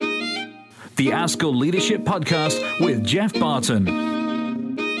the ASCL Leadership Podcast with Geoff Barton.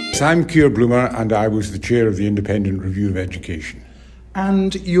 I'm Keir Bloomer and I was the chair of the Independent Review of Education.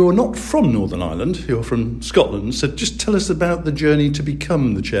 And you're not from Northern Ireland, you're from Scotland, so just tell us about the journey to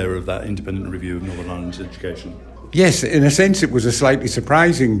become the chair of that Independent Review of Northern Ireland's Education. Yes, in a sense it was a slightly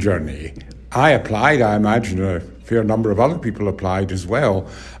surprising journey. I applied, I imagine a fair number of other people applied as well,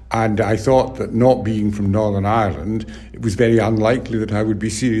 and I thought that not being from Northern Ireland, it was very unlikely that I would be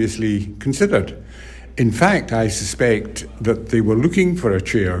seriously considered. In fact, I suspect that they were looking for a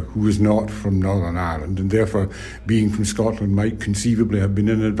chair who was not from Northern Ireland, and therefore being from Scotland might conceivably have been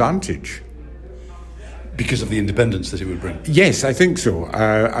an advantage. Because of the independence that it would bring? Yes, I think so.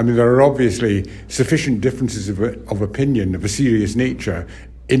 There are obviously sufficient differences of opinion of a serious nature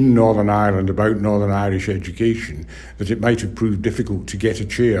in Northern Ireland about Northern Irish education that it might have proved difficult to get a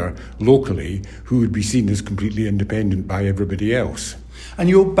chair locally who would be seen as completely independent by everybody else. And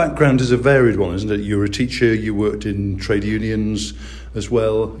your background is a varied one, isn't it? You're a teacher, you worked in trade unions as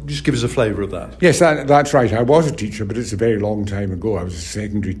well. Just give us a flavour of that. Yes, that's right. I was a teacher, but it's a very long time ago. I was a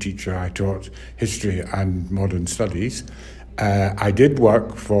secondary teacher. I taught history and modern studies. I did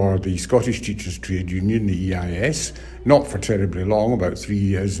work for the Scottish Teachers' Trade Union, the EIS, not for terribly long, about 3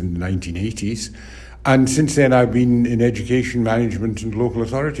 years in the 1980s. And since then I've been in education management and local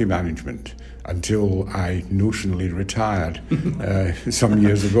authority management until I notionally retired some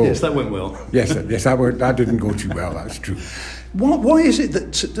years ago. Yes, that went well. Yes, that didn't go too well, that's true. Why is it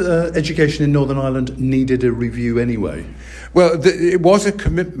that education in Northern Ireland needed a review anyway? Well, it was a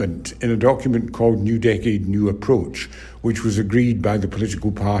commitment in a document called New Decade, New Approach, which was agreed by the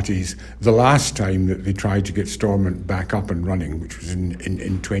political parties the last time that they tried to get Stormont back up and running, which was in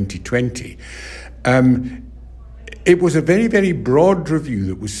 2020. It was a very, very broad review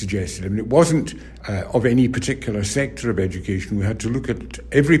that was suggested. It wasn't of any particular sector of education. We had to look at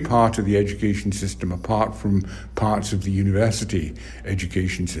every part of the education system apart from parts of the university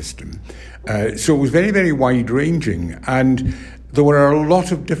education system. So it was very, very wide-ranging, and there were a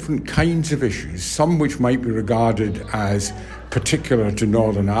lot of different kinds of issues, some which might be regarded as particular to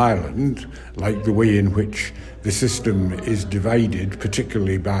Northern Ireland, like the way in which the system is divided,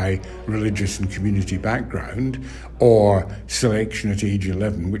 particularly by religious and community background, or selection at age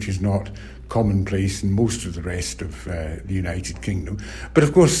 11, which is not commonplace in most of the rest of the United Kingdom. But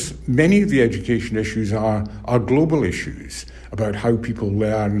of course, many of the education issues are global issues about how people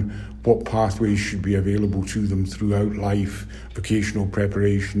learn, what pathways should be available to them throughout life, vocational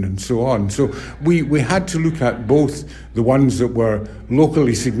preparation and so on. So we had to look at both the ones that were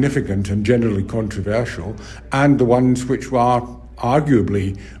locally significant and generally controversial and the ones which were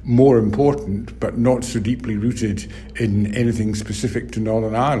arguably more important but not so deeply rooted in anything specific to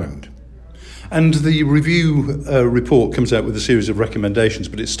Northern Ireland. And the review report comes out with a series of recommendations,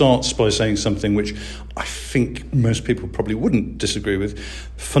 but it starts by saying something which I think most people probably wouldn't disagree with.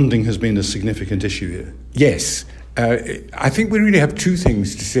 Funding has been a significant issue here. Yes. I think we really have two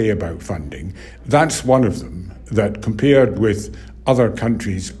things to say about funding. That's one of them, that compared with other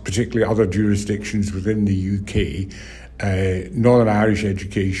countries, particularly other jurisdictions within the UK, Northern Irish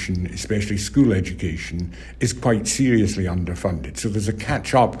education, especially school education, is quite seriously underfunded. So there's a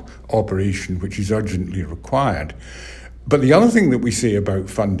catch-up operation which is urgently required. But the other thing that we say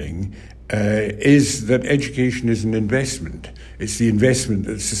about funding is that education is an investment. It's the investment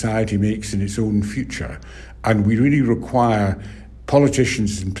that society makes in its own future. And we really require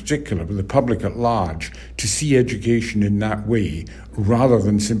politicians in particular, but the public at large, to see education in that way rather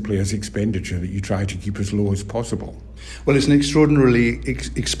than simply as expenditure that you try to keep as low as possible. Well, it's an extraordinarily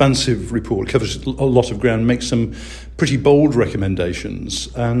expansive report. It covers a lot of ground, makes some pretty bold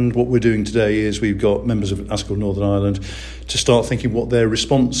recommendations. And what we're doing today is we've got members of ASCL Northern Ireland to start thinking what their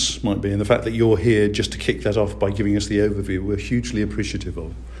response might be. And the fact that you're here just to kick that off by giving us the overview, we're hugely appreciative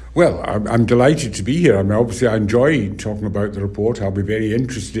of. Well, I'm delighted to be here. Obviously, I enjoy talking about the report. I'll be very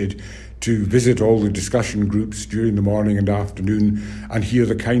interested to visit all the discussion groups during the morning and afternoon and hear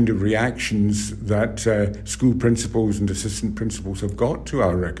the kind of reactions that school principals and assistant principals have got to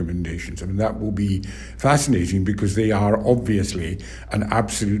our recommendations. That will be fascinating because they are obviously an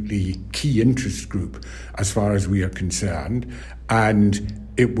absolutely key interest group as far as we are concerned, and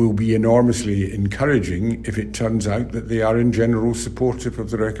it will be enormously encouraging if it turns out that they are in general supportive of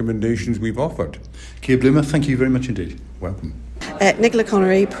the recommendations we've offered. Keir Bloomer, thank you very much indeed. Welcome. Nicola,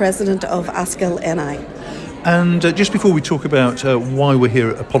 Connery, President of ASCL NI. And just before we talk about why we're here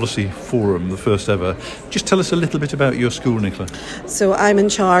at a policy forum, the first ever, just tell us a little bit about your school, Nicola. So I'm in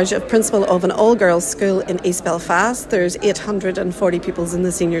charge of principal of an all-girls school in East Belfast. There's 840 pupils in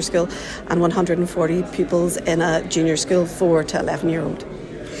the senior school and 140 pupils in a junior school, 4 to 11-year-old.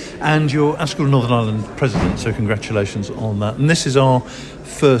 And you're ASCL Northern Ireland President, so congratulations on that. And this is our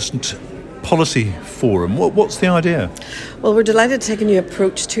first policy forum. What's the idea? Well, we're delighted to take a new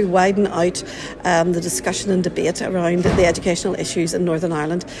approach to widen out the discussion and debate around the educational issues in Northern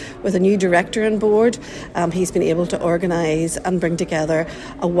Ireland. With a new director on board, he's been able to organise and bring together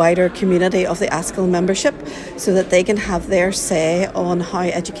a wider community of the ASCL membership so that they can have their say on how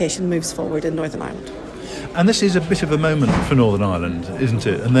education moves forward in Northern Ireland. And this is a bit of a moment for Northern Ireland, isn't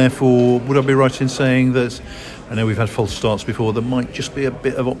it? And therefore, would I be right in saying that, I know we've had false starts before, there might just be a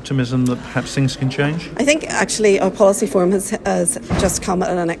bit of optimism that perhaps things can change? I think actually our policy forum has just come at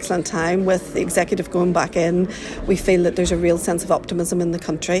an excellent time with the executive going back in. We feel that there's a real sense of optimism in the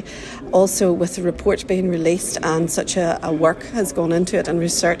country. Also with the report being released and such a work has gone into it and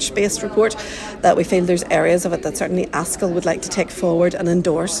research-based report that we feel there's areas of it that certainly ASCL would like to take forward and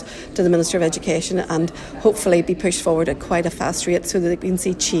endorse to the Minister of Education and hopefully be pushed forward at quite a fast rate so that we can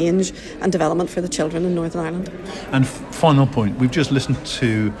see change and development for the children in Northern Ireland. And final point, we've just listened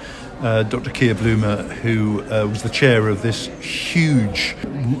to Dr. Keir Bloomer, who was the chair of this huge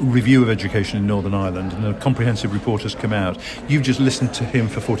review of education in Northern Ireland, and a comprehensive report has come out. You've just listened to him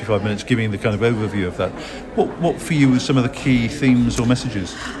for 45 minutes giving the kind of overview of that. What for you are some of the key themes or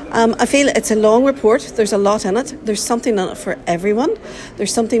messages? I feel it's a long report. There's a lot in it. There's something in it for everyone.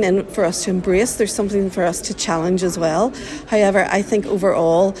 There's something in it for us to embrace. There's something for us to challenge as well. However, I think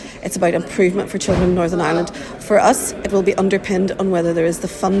overall it's about improvement for children in Northern Ireland. For us, it will be underpinned on whether there is the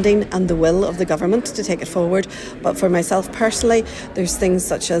funding and the will of the government to take it forward. But for myself personally, there's things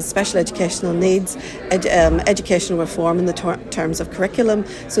such as special educational needs, educational reform in the terms of curriculum,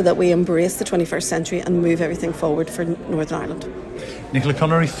 so that we embrace the 21st century and move everything forward for Northern Ireland. Nicola,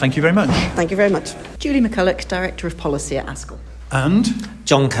 Connery, thank you very much. Thank you very much. Julie McCulloch, Director of Policy at ASCL. And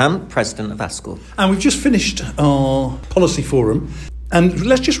John Camp, President of ASCL. And we've just finished our policy forum. And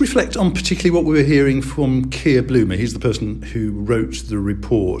let's just reflect on particularly what we were hearing from Keir Bloomer. He's the person who wrote the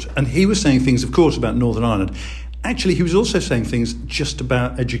report. And he was saying things, of course, about Northern Ireland. Actually, he was also saying things just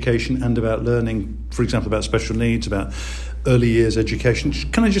about education and about learning, for example, about special needs, about early years education.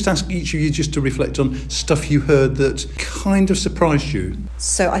 Can I just ask each of you just to reflect on stuff you heard that kind of surprised you?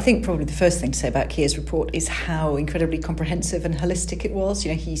 So I think probably the first thing to say about Keir's report is how incredibly comprehensive and holistic it was.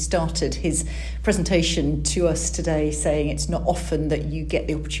 You know, he started his presentation to us today saying it's not often that you get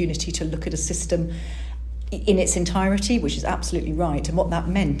the opportunity to look at a system in its entirety, which is absolutely right. And what that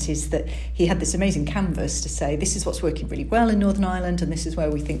meant is that he had this amazing canvas to say, this is what's working really well in Northern Ireland and this is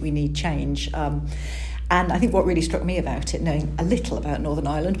where we think we need change. And I think what really struck me about it, knowing a little about Northern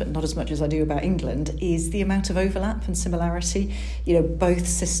Ireland, but not as much as I do about England, is the amount of overlap and similarity. You know, both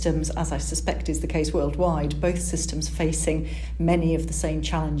systems, as I suspect is the case worldwide, both systems facing many of the same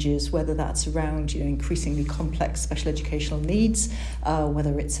challenges, whether that's around, you know, increasingly complex special educational needs,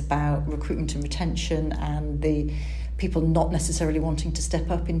 whether it's about recruitment and retention and the people not necessarily wanting to step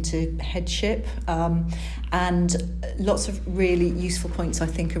up into headship, and lots of really useful points, I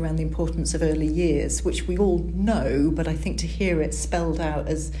think, around the importance of early years, which we all know, but I think to hear it spelled out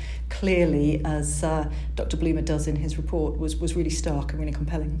as clearly as Dr. Bloomer does in his report was really stark and really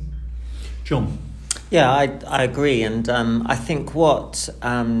compelling. John? Yeah, I agree, and I think what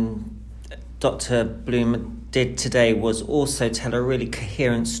Dr. Bloomer did today was also tell a really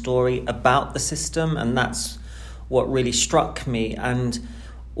coherent story about the system, and that's what really struck me, and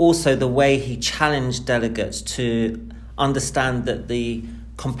also the way he challenged delegates to understand that the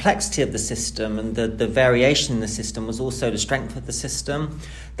complexity of the system and the variation in the system was also the strength of the system,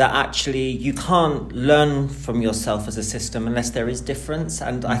 that actually you can't learn from yourself as a system unless there is difference.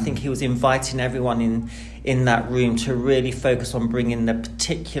 And I think he was inviting everyone in that room to really focus on bringing the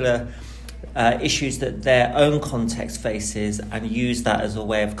particular issues that their own context faces and use that as a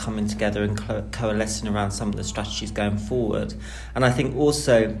way of coming together and coalescing around some of the strategies going forward. And I think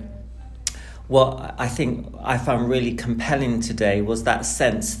also what I think I found really compelling today was that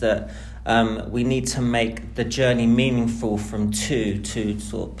sense that we need to make the journey meaningful from 2 to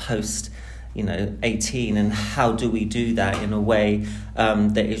sort of post 18, and how do we do that in a way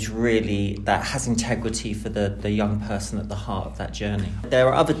that has integrity for the young person at the heart of that journey. There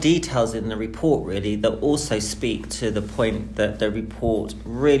are other details in the report really that also speak to the point that the report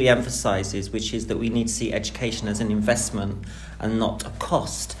really emphasises, which is that we need to see education as an investment and not a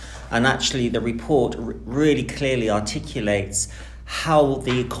cost. And actually the report really clearly articulates how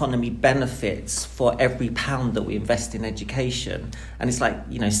the economy benefits for every pound that we invest in education. And it's like,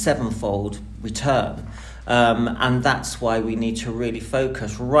 sevenfold return. And that's why we need to really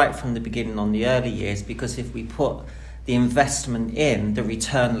focus right from the beginning on the early years, because if we put the investment in, the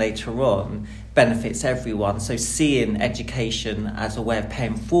return later on, benefits everyone. So seeing education as a way of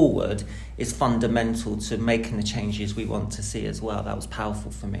paying forward is fundamental to making the changes we want to see as well. That was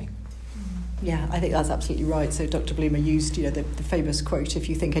powerful for me. Yeah, I think that's absolutely right. So Dr. Bloomer used, the famous quote, "If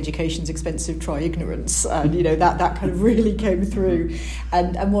you think education's expensive, try ignorance." And, that kind of really came through.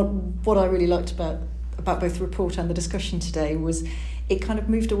 And what I really liked about both the report and the discussion today was it kind of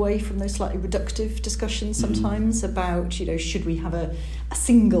moved away from those slightly reductive discussions sometimes about, should we have a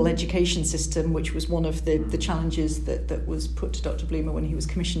single education system, which was one of the challenges that was put to Dr. Bloomer when he was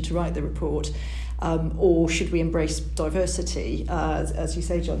commissioned to write the report. Or should we embrace diversity, as you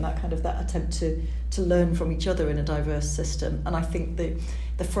say, John, that attempt to learn from each other in a diverse system. And I think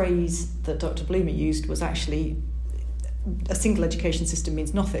the phrase that Dr. Bloomer used was actually, a single education system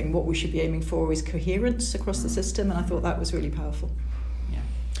means nothing. What we should be aiming for is coherence across the system, and I thought that was really powerful.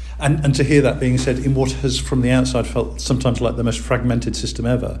 And to hear that being said in what has from the outside felt sometimes like the most fragmented system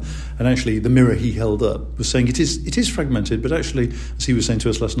ever, and actually the mirror he held up was saying it is fragmented, but actually, as he was saying to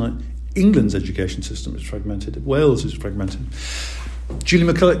us last night, England's education system is fragmented, Wales is fragmented.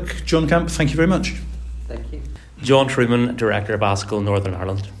 Julie McCulloch, John Camp, thank you very much. Thank you. John Trueman, Director of ASCL Northern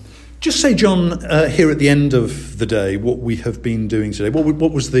Ireland. Just say, John, here at the end of the day, what we have been doing today.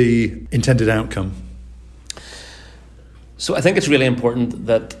 What was the intended outcome? So I think it's really important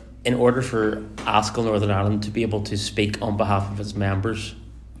that in order for ASCL Northern Ireland to be able to speak on behalf of its members,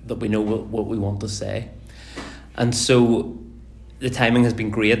 that we know what we want to say. And so the timing has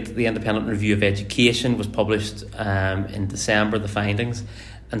been great. The Independent Review of Education was published in December, the findings.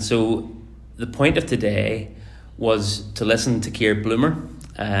 And so the point of today was to listen to Keir Bloomer,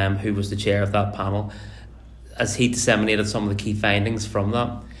 who was the chair of that panel, as he disseminated some of the key findings from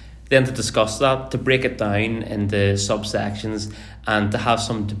that. Then to discuss that, to break it down into subsections and to have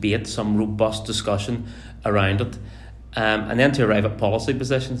some debate, some robust discussion around it, and then to arrive at policy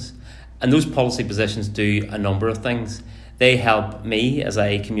positions. And those policy positions do a number of things. They help me as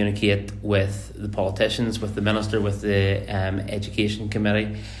I communicate with the politicians, with the Minister, with the Education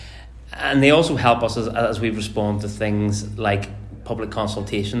Committee. And they also help us as we respond to things like public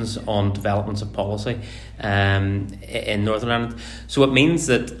consultations on developments of policy in Northern Ireland. So it means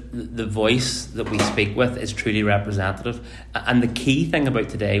that the voice that we speak with is truly representative. And the key thing about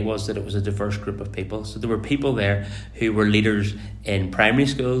today was that it was a diverse group of people. So there were people there who were leaders in primary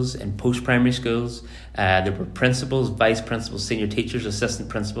schools, in post-primary schools. There were principals, vice principals, senior teachers, assistant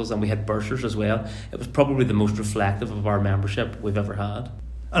principals, and we had bursars as well. It was probably the most reflective of our membership we've ever had.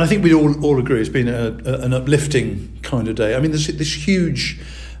 And I think we'd all agree it's been an uplifting kind of day. I mean, there's this huge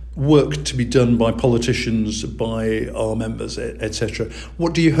work to be done by politicians, by our members, etc.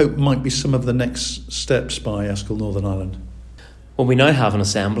 What do you hope might be some of the next steps by ASCL Northern Ireland? Well, we now have an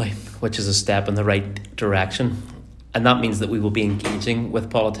assembly, which is a step in the right direction. And that means that we will be engaging with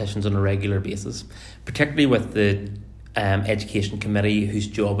politicians on a regular basis, particularly with the Education Committee, whose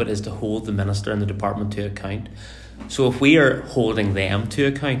job it is to hold the Minister and the Department to account. So if we are holding them to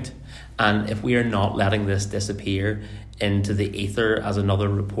account, and if we are not letting this disappear into the ether as another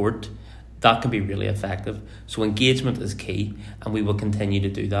report, that can be really effective. So engagement is key, and we will continue to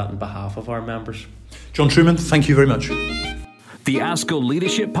do that on behalf of our members. John Trueman, thank you very much. The ASCL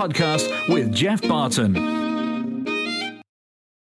Leadership Podcast with Geoff Barton.